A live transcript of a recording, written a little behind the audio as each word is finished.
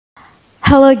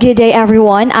Hello, good day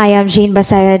everyone. I am Jane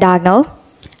Basaya Dagno.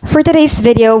 For today's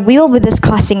video, we will be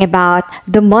discussing about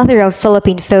the mother of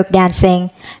Philippine folk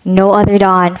dancing, no other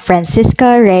than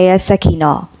Francisca Reyes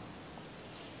Aquino.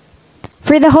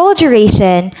 For the whole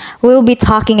duration, we will be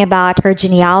talking about her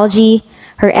genealogy,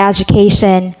 her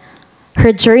education,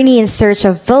 her journey in search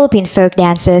of Philippine folk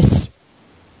dances,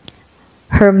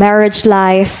 her marriage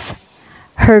life,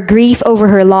 her grief over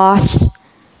her loss,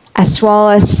 as well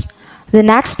as the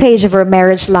next page of her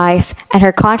marriage life and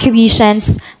her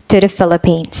contributions to the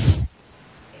Philippines.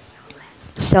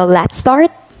 So let's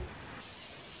start.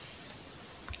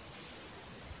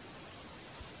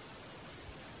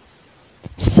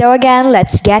 So again,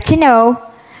 let's get to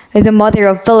know the mother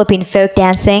of Philippine folk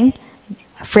dancing,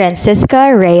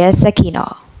 Francisca Reyes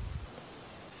Aquino.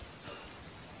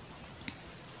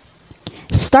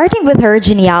 Starting with her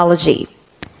genealogy.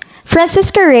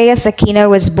 Francisca Reyes Aquino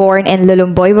was born in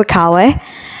Lulumboy, Bukawe,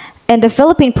 in the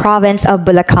Philippine province of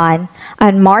Bulacan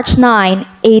on March 9,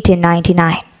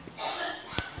 1899.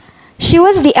 She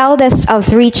was the eldest of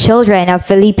three children of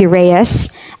Felipe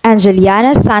Reyes and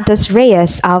Juliana Santos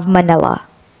Reyes of Manila.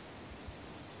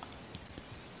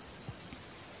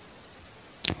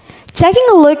 Taking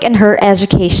a look at her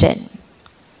education.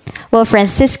 Well,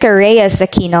 Francisca Reyes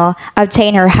Aquino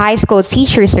obtained her high school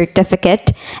teacher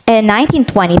certificate in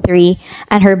 1923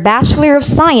 and her Bachelor of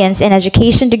Science in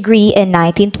Education degree in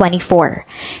 1924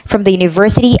 from the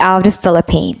University of the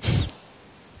Philippines.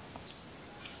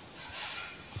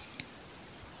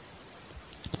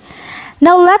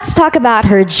 Now let's talk about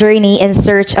her journey in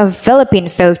search of Philippine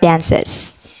folk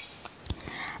dances.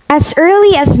 As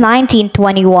early as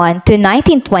 1921 to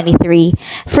 1923,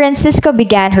 Francisca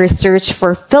began her search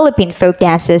for Philippine folk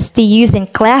dances to use in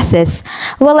classes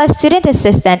while a student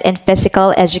assistant in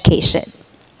physical education.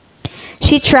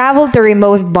 She traveled to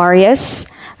remote barrios,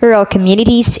 rural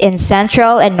communities in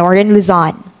central and northern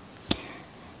Luzon.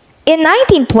 In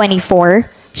 1924,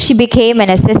 she became an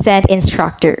assistant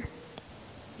instructor.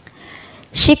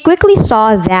 She quickly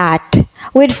saw that,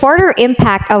 with further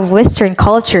impact of Western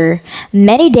culture,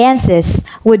 many dances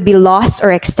would be lost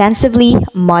or extensively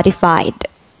modified.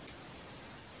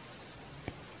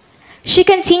 She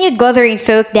continued gathering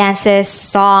folk dances,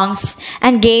 songs,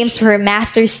 and games for her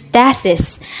master's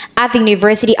thesis at the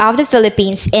University of the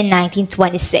Philippines in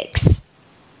 1926.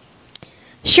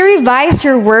 She revised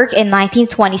her work in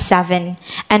 1927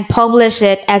 and published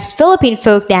it as Philippine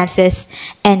Folk Dances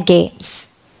and Games.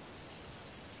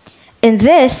 In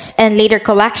this and later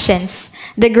collections,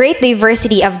 the great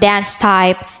diversity of dance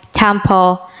type,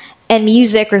 tempo, and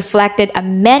music reflected a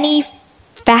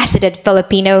many-faceted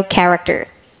Filipino character.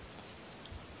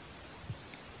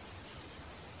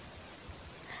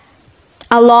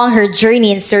 Along her journey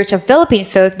in search of Philippine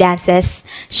folk dances,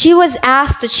 she was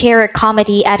asked to chair a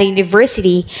committee at a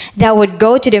university that would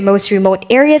go to the most remote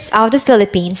areas of the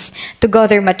Philippines to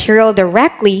gather material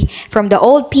directly from the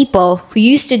old people who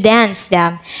used to dance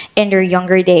them in their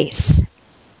younger days.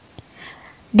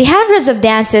 The hundreds of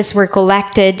dances were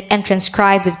collected and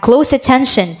transcribed with close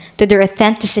attention to their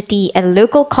authenticity and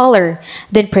local color,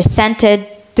 then presented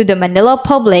to the Manila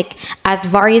public at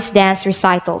various dance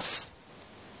recitals.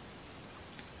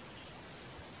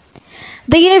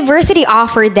 The university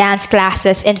offered dance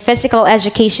classes in physical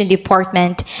education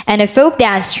department, and a folk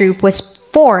dance troupe was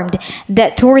formed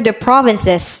that toured the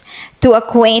provinces to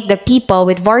acquaint the people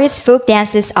with various folk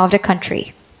dances of the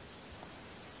country.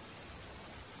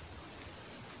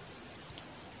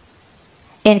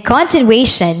 In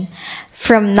continuation,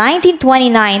 from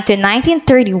 1929 to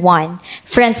 1931,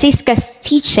 Francisca's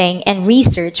teaching and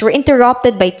research were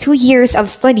interrupted by 2 years of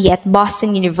study at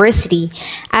Boston University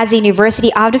as a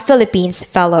University of the Philippines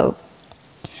Fellow.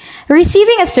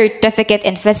 Receiving a certificate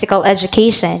in physical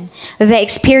education, the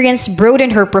experience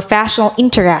broadened her professional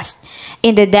interest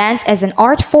in the dance as an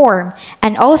art form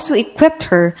and also equipped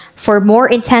her for more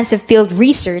intensive field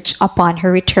research upon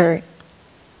her return.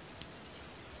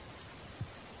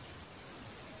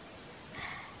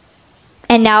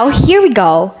 And now, here we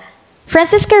go.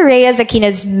 Francisca Reyes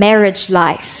Aquino's marriage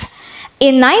life.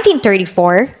 In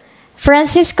 1934,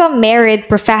 Francisca married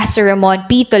Professor Ramon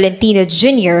P. Tolentino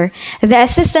Jr., the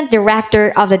Assistant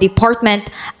Director of the Department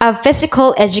of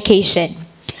Physical Education,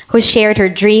 who shared her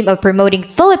dream of promoting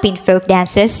Philippine folk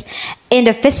dances in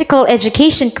the physical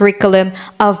education curriculum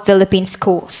of Philippine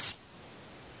schools.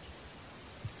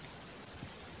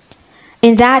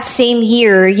 In that same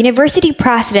year, University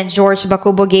President George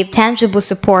Bacubo gave tangible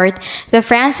support to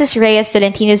Francis Reyes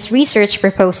Tolentino's research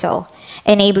proposal,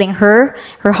 enabling her,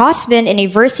 her husband, and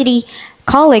university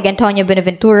colleague Antonio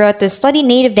Buenaventura to study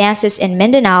native dances in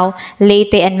Mindanao,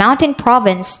 Leyte, and Mountain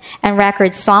Province and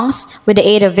record songs with the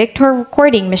aid of Victor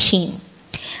recording machine.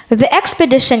 The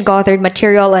expedition gathered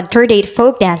material on 38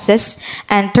 folk dances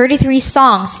and 33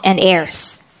 songs and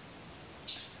airs.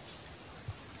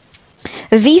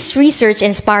 These research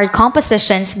inspired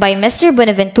compositions by Mr.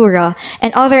 Buenaventura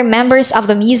and other members of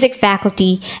the music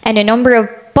faculty and a number of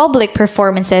public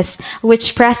performances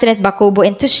which President Bacobo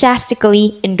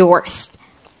enthusiastically endorsed.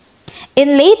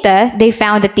 In Leyte, they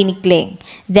found the tinikling,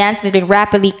 dance between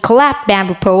rapidly clapped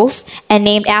bamboo poles and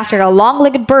named after a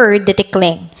long-legged bird, the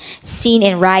tikling, seen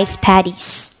in rice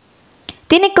paddies.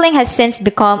 Tinikling has since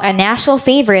become a national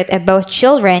favorite of both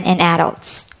children and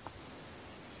adults.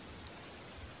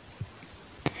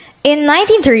 In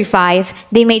 1935,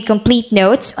 they made complete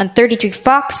notes on 33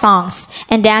 folk songs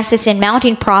and dances in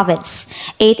Mountain Province,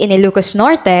 8 in Ilocos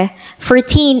Norte,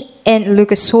 14 in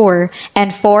Ilocos Sur,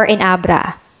 and 4 in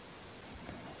Abra.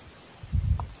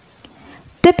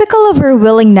 Typical of her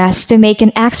willingness to make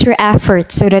an extra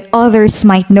effort so that others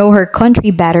might know her country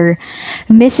better,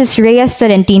 Mrs. Reyes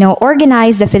Tolentino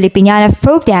organized the Filipiniana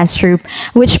folk dance troupe,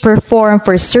 which performed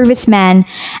for servicemen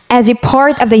as a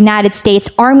part of the United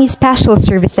States Army Special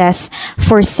Services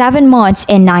for 7 months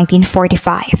in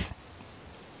 1945.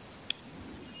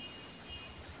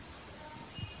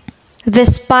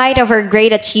 Despite of her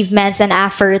great achievements and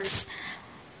efforts,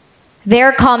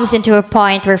 there comes into a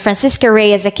point where Francisca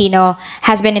Reyes Aquino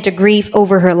has been into grief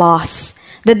over her loss.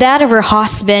 The death of her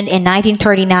husband in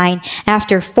 1939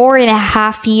 after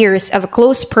 4.5 years of a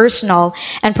close personal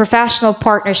and professional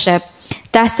partnership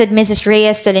tested Mrs.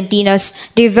 Reyes Tolentino's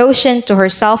devotion to her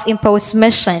self-imposed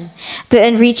mission to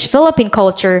enrich Philippine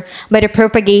culture by the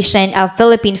propagation of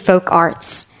Philippine folk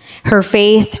arts. Her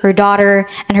faith, her daughter,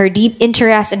 and her deep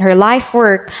interest in her life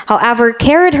work, however,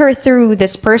 carried her through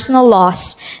this personal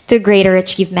loss to greater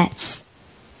achievements.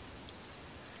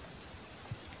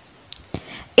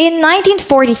 In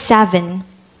 1947,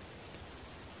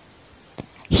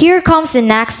 here comes the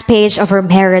next page of her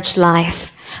marriage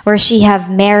life, where she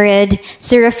have married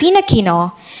Serafina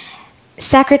Aquino,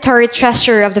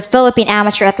 Secretary-Treasurer of the Philippine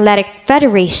Amateur Athletic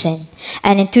Federation,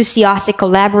 an enthusiastic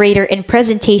collaborator in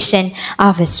presentation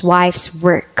of his wife's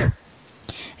work.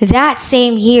 That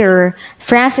same year,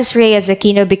 Francis Reyes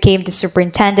Aquino became the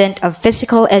Superintendent of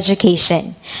Physical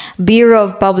Education, Bureau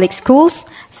of Public Schools,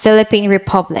 Philippine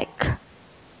Republic.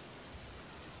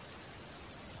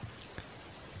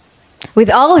 With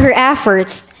all her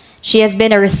efforts, she has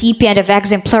been a recipient of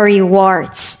exemplary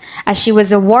awards, as she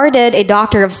was awarded a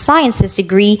Doctor of Sciences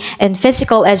degree in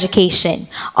Physical Education,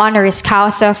 honoris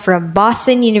causa from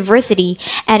Boston University,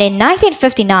 and in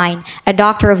 1959, a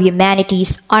Doctor of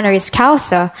Humanities, honoris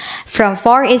causa from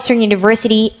Far Eastern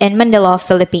University in Manila,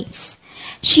 Philippines.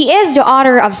 She is the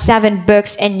author of 7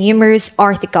 books and numerous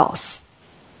articles.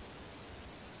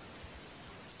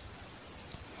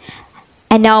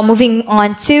 And now moving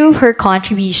on to her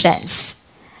contributions.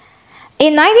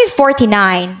 In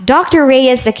 1949, Dr.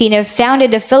 Reyes Aquino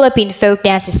founded the Philippine Folk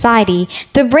Dance Society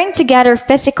to bring together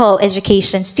physical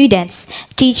education students,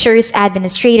 teachers,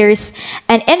 administrators,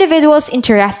 and individuals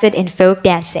interested in folk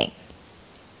dancing.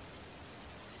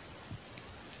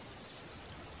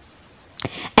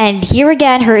 And here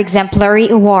again her exemplary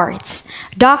awards.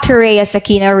 Dr. Reyes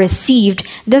Aquino received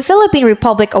the Philippine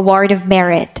Republic Award of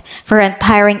Merit for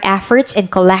untiring efforts in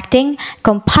collecting,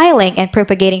 compiling, and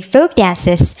propagating folk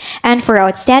dances, and for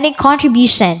outstanding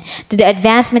contribution to the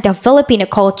advancement of Filipino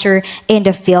culture in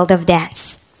the field of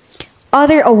dance.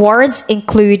 Other awards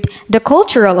include the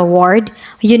Cultural Award,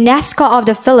 UNESCO of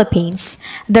the Philippines,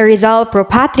 the Rizal Pro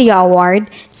Patria Award,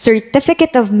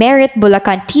 Certificate of Merit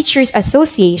Bulacan Teachers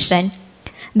Association,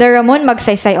 the Ramon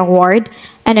Magsaysay Award,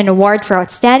 and an award for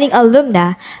outstanding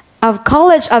alumna of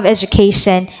College of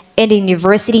Education in the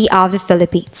University of the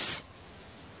Philippines.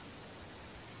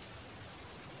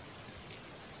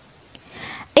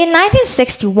 In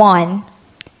 1961,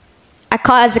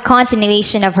 as a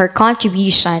continuation of her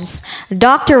contributions,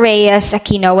 Dr. Reyes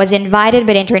Aquino was invited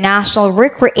by the International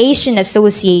Recreation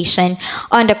Association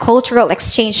on the Cultural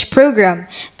Exchange Program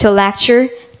to lecture,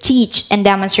 teach, and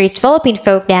demonstrate Philippine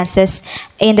folk dances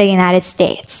in the United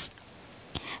States.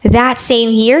 That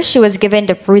same year, she was given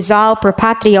the Rizal Pro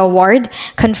Patria Award,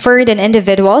 conferred on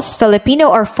individuals, Filipino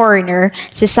or foreigner,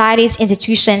 societies,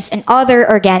 institutions, and other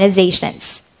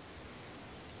organizations.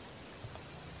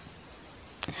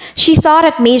 She taught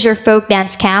at major folk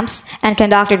dance camps and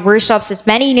conducted workshops at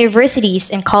many universities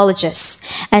and colleges,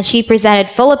 and she presented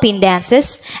Philippine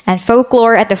dances and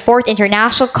folklore at the 4th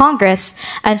International Congress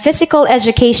on Physical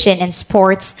Education and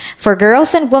Sports for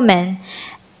Girls and Women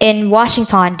in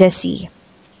Washington, D.C.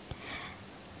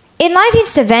 In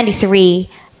 1973,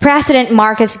 President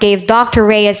Marcos gave Dr.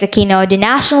 Reyes Aquino the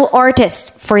National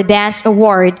Artist for Dance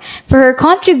Award for her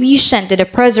contribution to the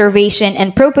preservation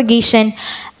and propagation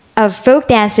of folk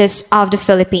dances of the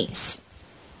Philippines.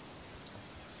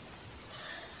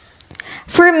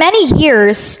 For many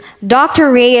years,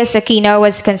 Dr. Reyes Aquino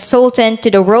was consultant to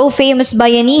the world-famous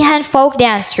Bayanihan folk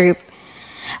dance troupe,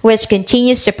 which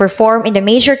continues to perform in the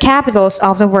major capitals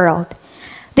of the world.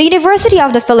 The University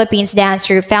of the Philippines dance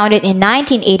troupe, founded in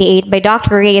 1988 by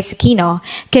Dr. Reyes Aquino,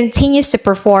 continues to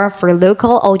perform for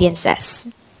local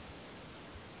audiences.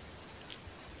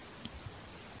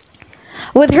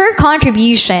 With her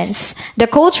contributions, the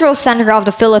Cultural Center of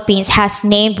the Philippines has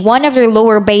named one of their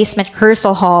lower basement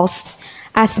rehearsal halls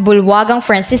as Bulwagang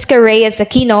Francisca Reyes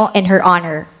Aquino in her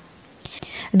honor.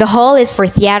 The hall is for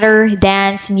theater,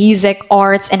 dance, music,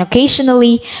 arts, and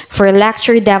occasionally for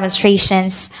lecture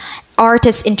demonstrations,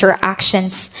 artist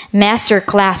interactions, master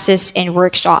classes, and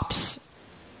workshops.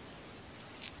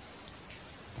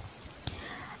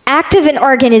 Active in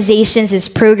organizations is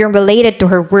program related to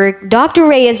her work, Dr.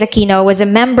 Reyes Aquino was a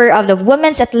member of the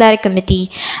Women's Athletic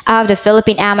Committee of the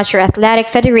Philippine Amateur Athletic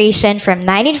Federation from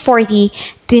 1940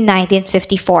 to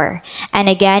 1954, and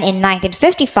again in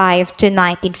 1955 to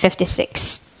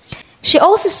 1956. She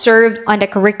also served on the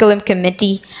Curriculum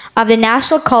Committee of the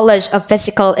National College of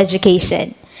Physical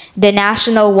Education, the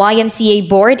National YMCA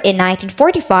Board in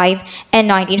 1945 and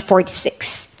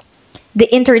 1946.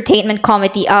 The Entertainment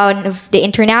Committee of the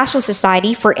International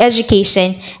Society for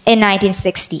Education in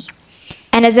 1960,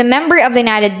 and as a member of the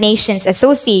United Nations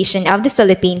Association of the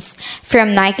Philippines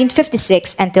from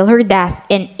 1956 until her death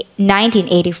in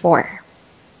 1984.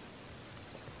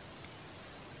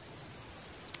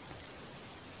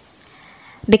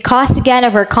 Because again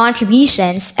of her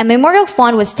contributions, a memorial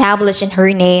fund was established in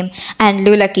her name, and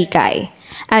Lula Kikay,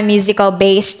 a musical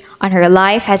based on her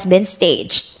life, has been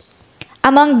staged.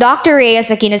 Among Dr. Reyes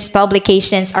Aquino's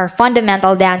publications are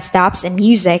Fundamental Dance Steps and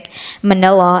Music,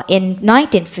 Manila in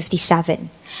 1957,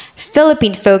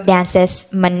 Philippine Folk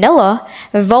Dances, Manila,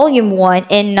 Volume 1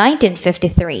 in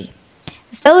 1953.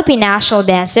 Philippine National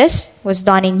Dances was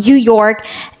done in New York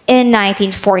in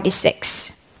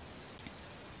 1946.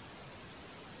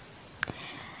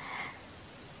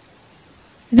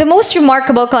 The most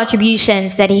remarkable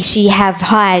contributions that she have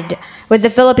had was the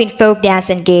Philippine Folk Dance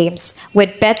and Games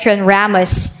with Petron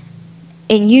Ramos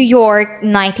in New York,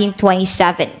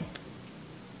 1927.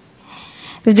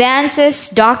 The dances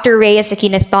Dr. Reyes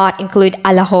Aquino taught include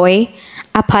Alahoy,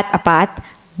 Apat-Apat,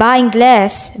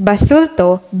 Ba-Ingles,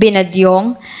 Basulto,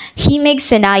 Binadyong, Himig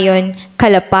Sanayon,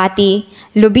 Kalapati,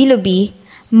 Lubi-Lubi,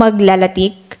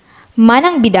 Maglalatik,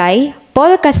 Manang Biday,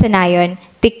 Polka Sanayon,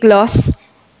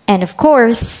 Tiklos, and of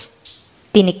course,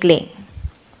 Tinikling.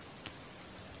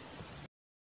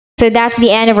 So that's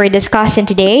the end of our discussion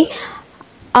today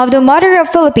of the mother of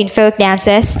Philippine folk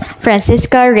dances,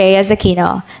 Francisca Reyes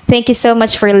Aquino. Thank you so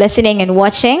much for listening and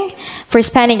watching, for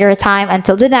spending your time.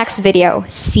 Until the next video.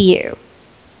 See you.